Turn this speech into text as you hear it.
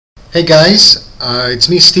Hey guys, it's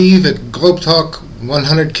me Steve at GlobeTalk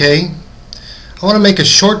 100K. I want to make a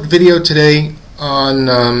short video today on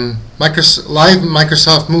live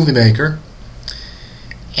Microsoft Movie Maker,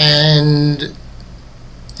 and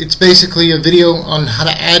it's basically a video on how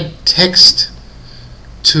to add text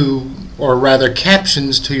to, or rather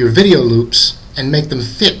captions to your video loops and make them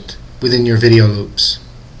fit within your video loops.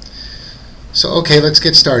 So okay, let's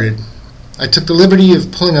get started. I took the liberty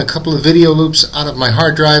of pulling a couple of video loops out of my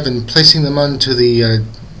hard drive and placing them onto the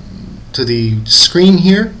screen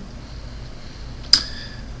here.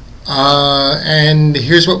 And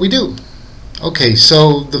here's what we do. Okay,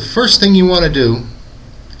 so the first thing you want to do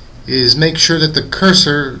is make sure that the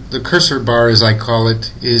cursor bar, as I call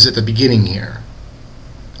it, is at the beginning here.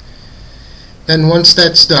 Then once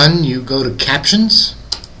that's done, you go to Captions.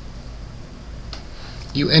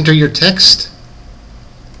 You enter your text.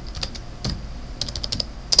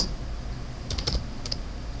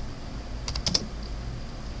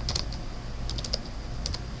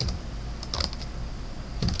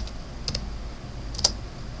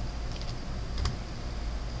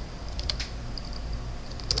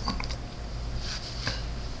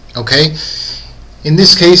 Okay, in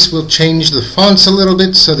this case we'll change the fonts a little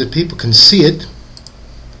bit so that people can see it.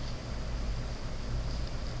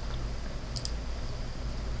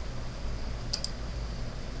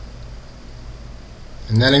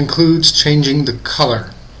 And that includes changing the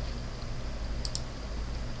color.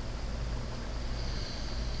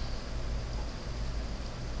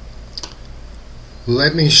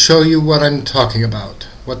 Let me show you what I'm talking about,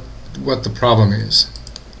 what the problem is.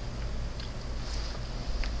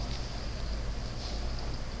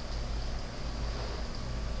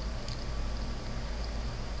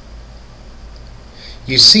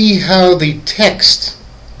 You see how the text,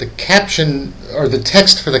 the caption, or the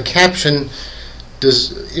text for the caption,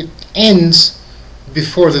 it ends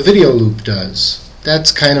before the video loop does.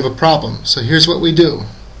 That's kind of a problem. So here's what we do.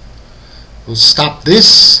 We'll stop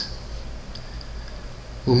this.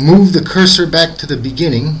 We'll move the cursor back to the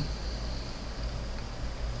beginning.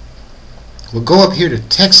 We'll go up here to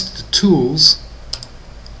Text Tools.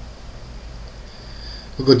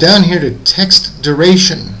 We'll go down here to Text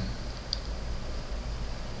Duration,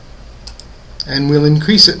 and we'll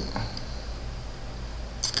increase it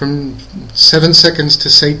from 7 seconds to,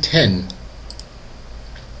 say, 10.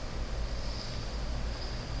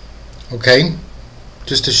 Okay,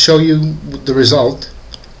 just to show you the result.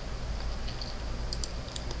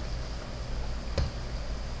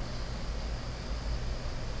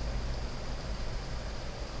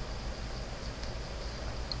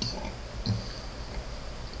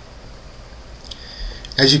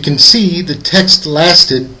 As you can see, the text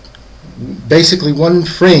lasted basically one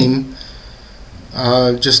frame,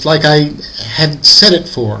 just like I had set it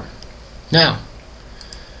for. Now,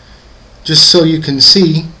 just so you can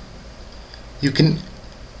see, you can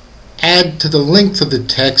add to the length of the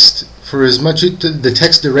text for as much, the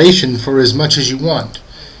text duration for as much as you want.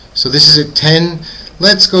 So this is at 10.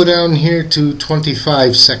 Let's go down here to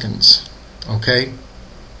 25 seconds. Okay.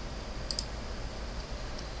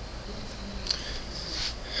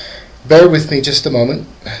 Bear with me just a moment.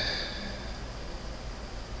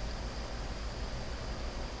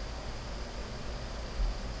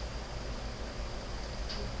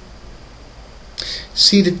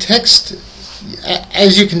 See, the text,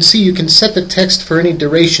 as you can see, you can set the text for any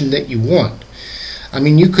duration that you want. I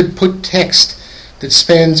mean, you could put text that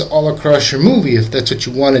spans all across your movie if that's what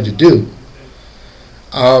you wanted to do.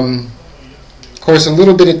 Of course, a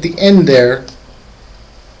little bit at the end there,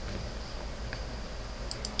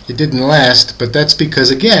 it didn't last, but that's because,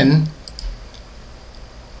 again,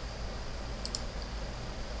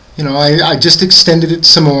 you know, I just extended it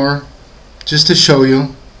some more just to show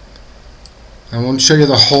you. I won't show you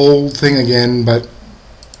the whole thing again, but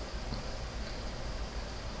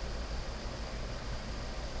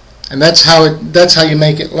and that's how you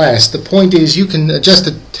make it last. The point is, you can adjust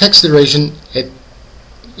the text duration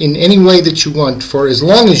in any way that you want for as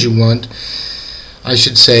long as you want, I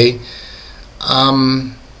should say.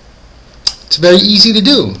 It's very easy to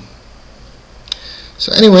do.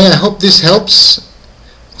 So anyway, I hope this helps.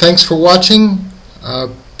 Thanks for watching,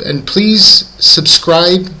 and please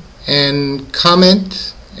subscribe and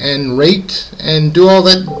comment and rate and do all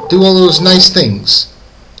those nice things.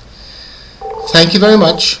 Thank you very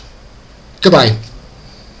much. Goodbye.